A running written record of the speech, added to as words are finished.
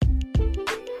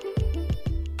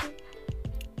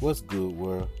What's good,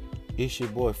 world? It's your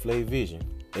boy Flay Vision,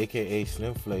 aka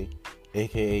Slim Flay,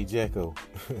 aka Jacko.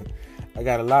 I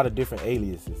got a lot of different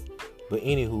aliases, but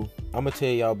anywho, I'm gonna tell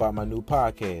y'all about my new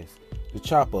podcast, The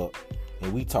Chop Up,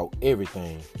 and we talk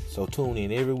everything. So tune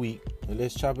in every week and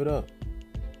let's chop it up.